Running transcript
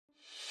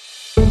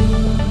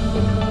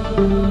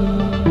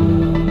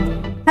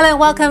Hello,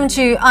 welcome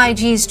to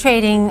IG's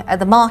Trading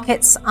the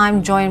Markets.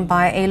 I'm joined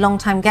by a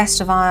longtime guest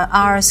of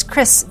ours,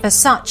 Chris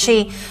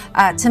Versace,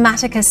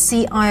 Tematica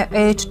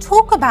CIO, to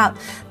talk about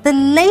the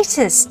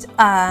latest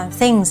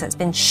things that's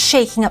been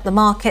shaking up the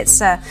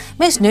markets,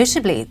 most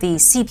notably the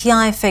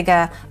CPI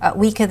figure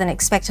weaker than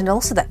expected, and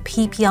also that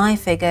PPI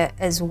figure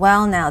as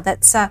well now.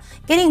 That's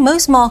getting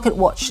most market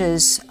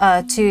watchers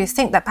to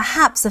think that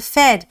perhaps the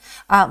Fed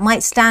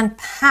might stand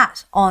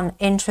pat on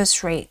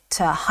interest rate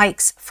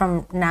hikes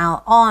from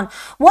now on.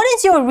 What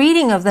is your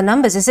reading of the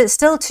numbers? Is it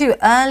still too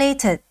early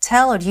to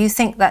tell, or do you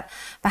think that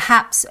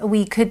perhaps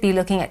we could be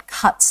looking at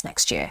cuts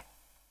next year?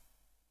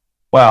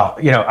 Well,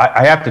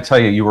 I have to tell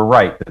you, you were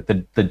right.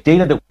 The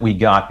data that we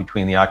got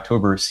between the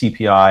October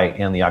CPI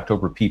and the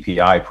October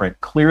PPI print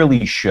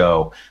clearly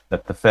show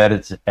that the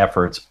Fed's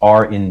efforts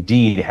are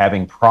indeed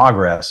having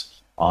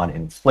progress on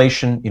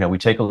inflation. We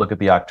take a look at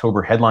the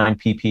October headline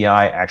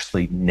PPI,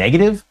 actually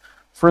negative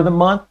for the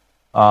month.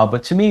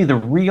 But to me, the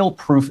real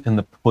proof in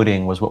the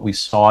pudding was what we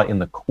saw in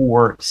the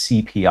core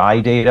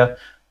CPI data,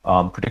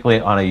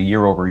 particularly on a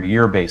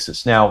year-over-year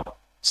basis. Now,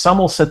 some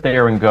will sit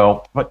there and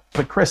go, but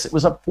Chris, it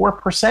was up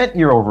 4%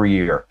 year over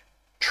year.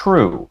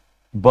 True.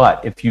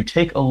 But if you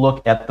take a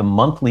look at the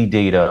monthly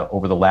data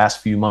over the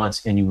last few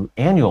months and you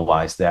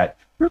annualize that,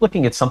 you're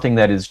looking at something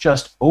that is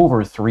just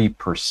over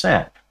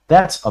 3%.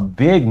 That's a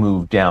big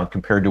move down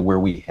compared to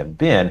where we have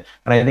been.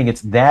 And I think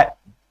it's that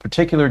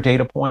particular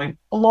data point,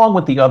 along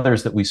with the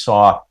others that we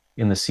saw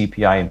in the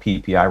CPI and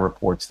PPI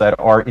reports, that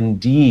are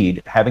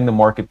indeed having the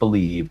market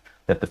believe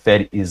that the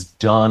Fed is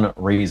done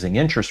raising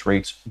interest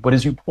rates. But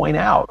as you point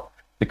out,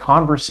 the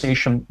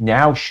conversation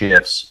now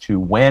shifts to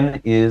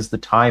when is the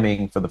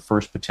timing for the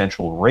first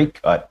potential rate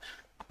cut.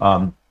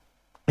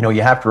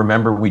 You have to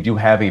remember we do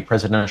have a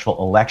presidential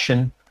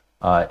election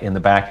in the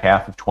back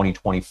half of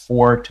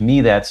 2024. To me,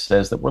 that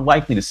says that we're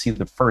likely to see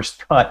the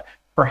first cut,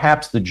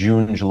 perhaps the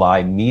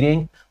June-July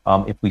meeting.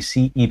 If we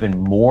see even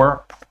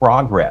more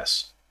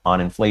progress on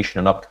inflation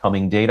and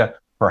upcoming data,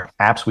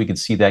 perhaps we could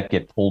see that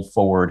get pulled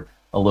forward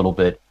a little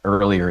bit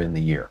earlier in the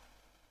year.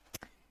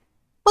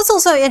 What's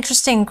also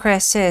interesting,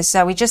 Chris, is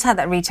we just had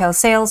that retail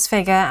sales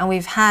figure, and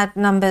we've had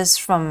numbers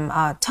from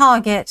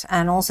Target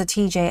and also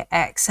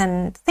TJX,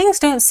 and things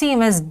don't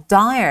seem as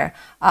dire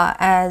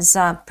as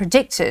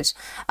predicted.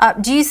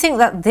 Do you think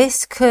that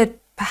this could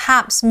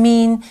perhaps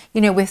mean,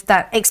 with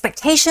that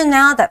expectation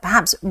now that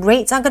perhaps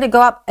rates are going to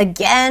go up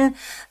again,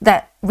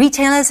 that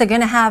retailers are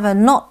going to have a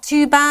not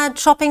too bad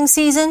shopping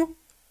season?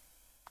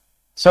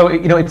 So,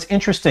 it's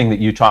interesting that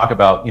you talk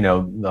about,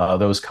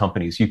 those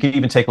companies. You can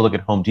even take a look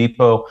at Home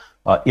Depot.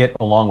 It,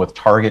 along with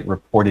Target,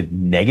 reported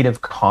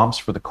negative comps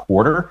for the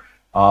quarter.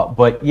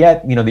 But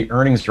yet, the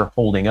earnings are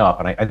holding up.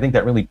 And I think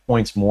that really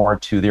points more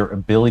to their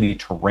ability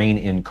to rein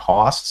in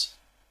costs,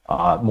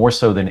 more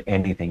so than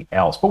anything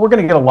else. But we're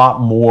going to get a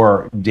lot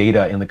more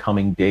data in the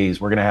coming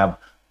days. We're going to have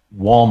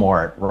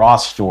Walmart,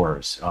 Ross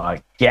Stores,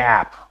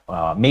 Gap,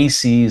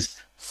 Macy's,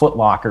 Foot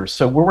Locker.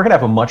 So we're going to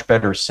have a much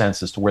better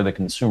sense as to where the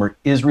consumer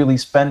is really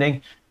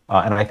spending.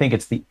 And I think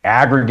it's the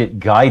aggregate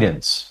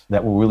guidance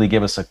that will really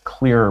give us a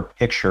clearer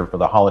picture for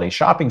the holiday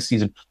shopping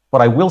season.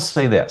 But I will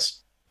say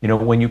this,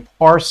 when you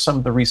parse some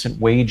of the recent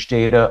wage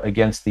data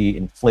against the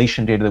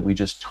inflation data that we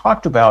just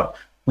talked about,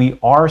 we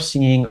are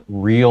seeing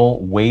real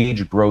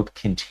wage growth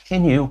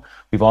continue.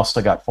 We've also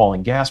got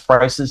falling gas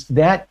prices.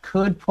 That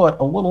could put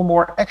a little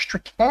more extra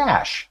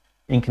cash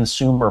in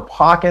consumer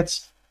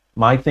pockets.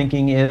 My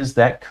thinking is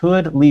that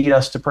could lead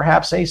us to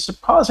perhaps a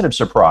positive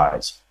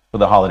surprise for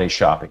the holiday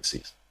shopping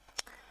season.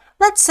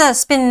 Let's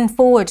spin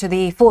forward to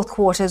the fourth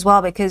quarter as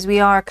well, because we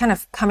are kind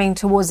of coming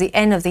towards the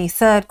end of the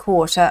third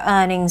quarter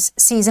earnings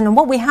season. And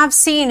what we have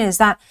seen is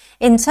that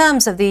in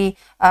terms of the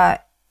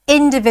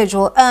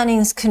individual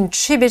earnings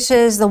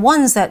contributors, the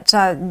ones that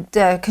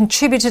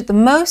contributed the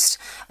most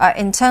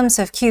in terms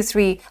of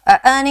Q3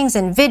 earnings,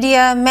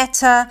 Nvidia,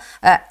 Meta,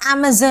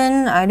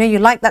 Amazon, I know you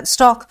like that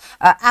stock,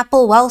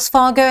 Apple, Wells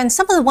Fargo, and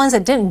some of the ones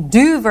that didn't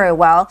do very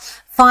well,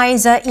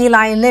 Pfizer,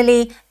 Eli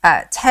Lilly,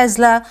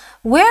 Tesla.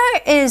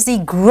 Where is the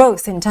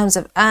growth in terms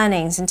of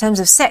earnings, in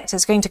terms of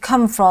sectors going to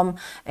come from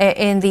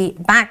in the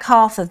back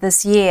half of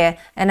this year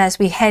and as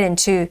we head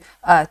into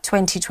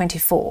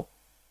 2024?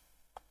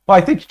 Well,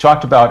 I think you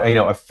talked about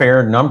a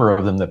fair number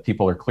of them that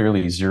people are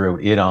clearly zeroed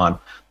in on. A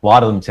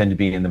lot of them tend to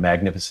be in the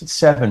Magnificent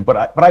Seven,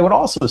 but I would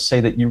also say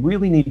that you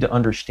really need to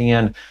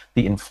understand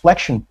the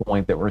inflection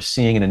point that we're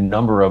seeing in a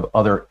number of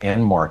other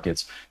end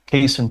markets.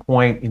 Case in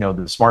point, the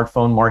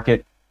smartphone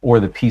market or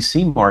the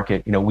PC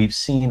market. We've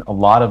seen a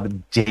lot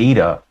of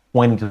data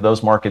pointing to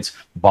those markets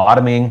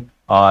bottoming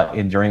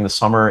during the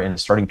summer and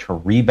starting to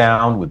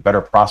rebound with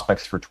better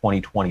prospects for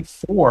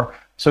 2024.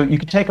 So you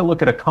could take a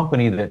look at a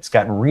company that's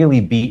gotten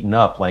really beaten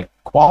up, like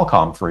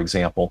Qualcomm, for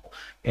example,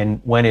 and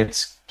when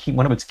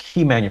one of its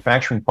key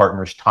manufacturing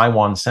partners,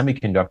 Taiwan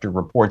Semiconductor,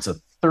 reports a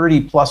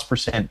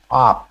 30+%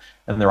 pop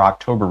in their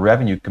October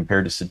revenue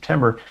compared to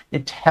September,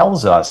 it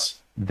tells us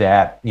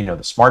that the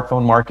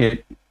smartphone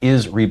market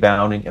is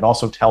rebounding. It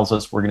also tells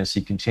us we're going to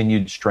see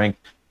continued strength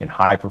in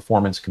high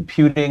performance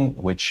computing,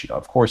 which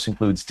of course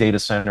includes data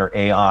center,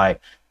 AI,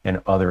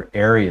 and other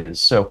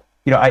areas. So,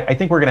 I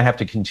think we're going to have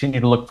to continue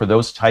to look for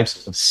those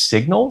types of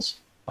signals.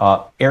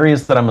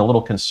 Areas that I'm a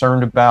little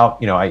concerned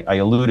about, I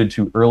alluded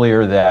to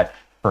earlier that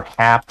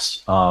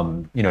perhaps,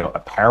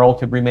 apparel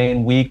could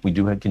remain weak. We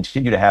do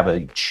continue to have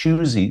a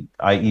choosy,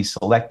 i.e.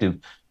 selective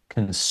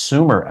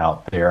consumer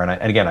out there. And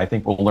again, I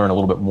think we'll learn a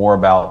little bit more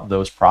about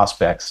those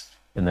prospects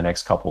in the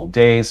next couple of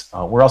days.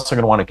 We're also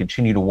going to want to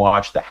continue to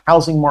watch the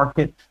housing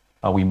market.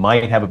 We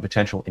might have a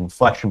potential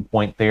inflection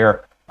point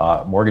there.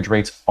 Mortgage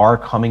rates are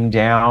coming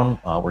down.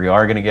 We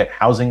are going to get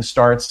housing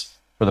starts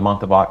for the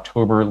month of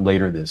October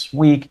later this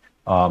week.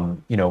 To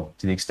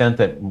the extent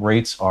that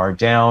rates are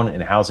down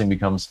and housing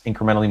becomes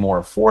incrementally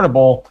more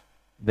affordable,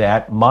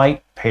 that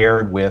might,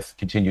 paired with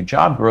continued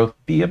job growth,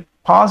 be a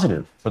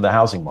positive for the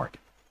housing market.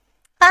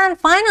 And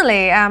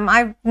finally,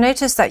 I've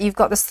noticed that you've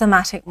got this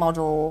thematic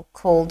model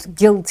called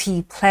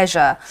Guilty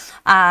Pleasure.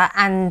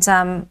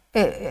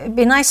 It'd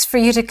be nice for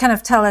you to kind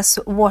of tell us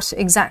what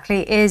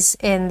exactly is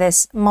in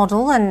this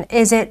model, and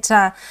is it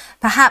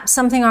perhaps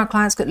something our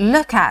clients could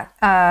look at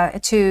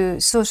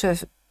to sort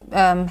of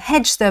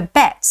hedge their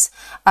bets,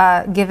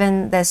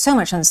 given there's so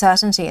much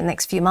uncertainty in the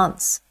next few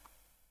months?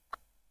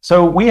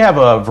 So we have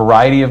a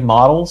variety of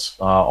models,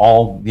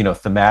 all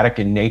thematic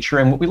in nature,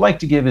 and what we like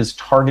to give is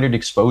targeted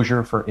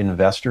exposure for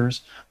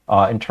investors.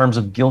 In terms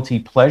of guilty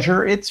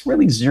pleasure, it's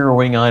really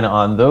zeroing in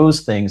on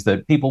those things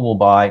that people will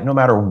buy no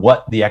matter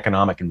what the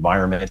economic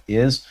environment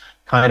is,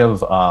 kind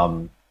of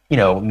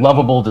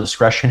lovable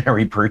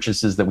discretionary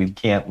purchases that we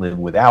can't live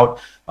without.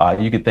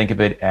 You could think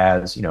of it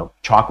as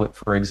chocolate,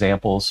 for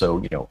example.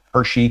 So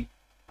Hershey.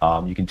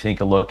 You can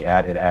take a look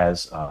at it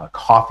as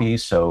coffee,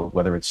 so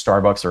whether it's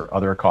Starbucks or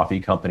other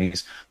coffee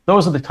companies,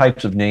 those are the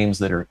types of names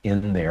that are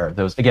in there.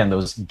 Those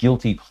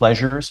guilty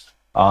pleasures,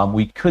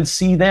 we could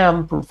see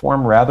them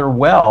perform rather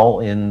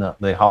well in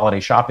the holiday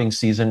shopping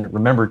season.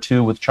 Remember,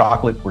 too, with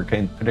chocolate,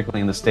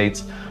 particularly in the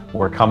States,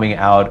 we're coming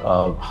out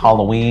of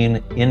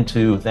Halloween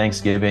into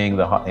Thanksgiving,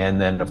 and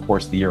then, of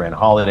course, the year-end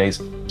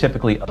holidays,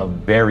 typically a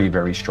very,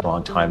 very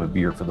strong time of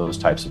year for those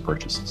types of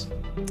purchases.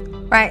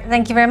 Right,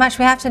 thank you very much.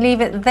 We have to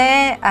leave it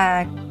there.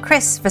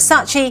 Chris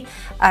Versace,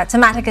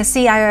 Tematica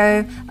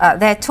CIO,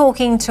 they're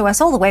talking to us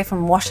all the way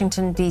from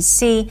Washington,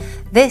 D.C.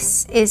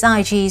 This is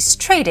IG's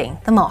Trading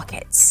the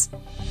Markets.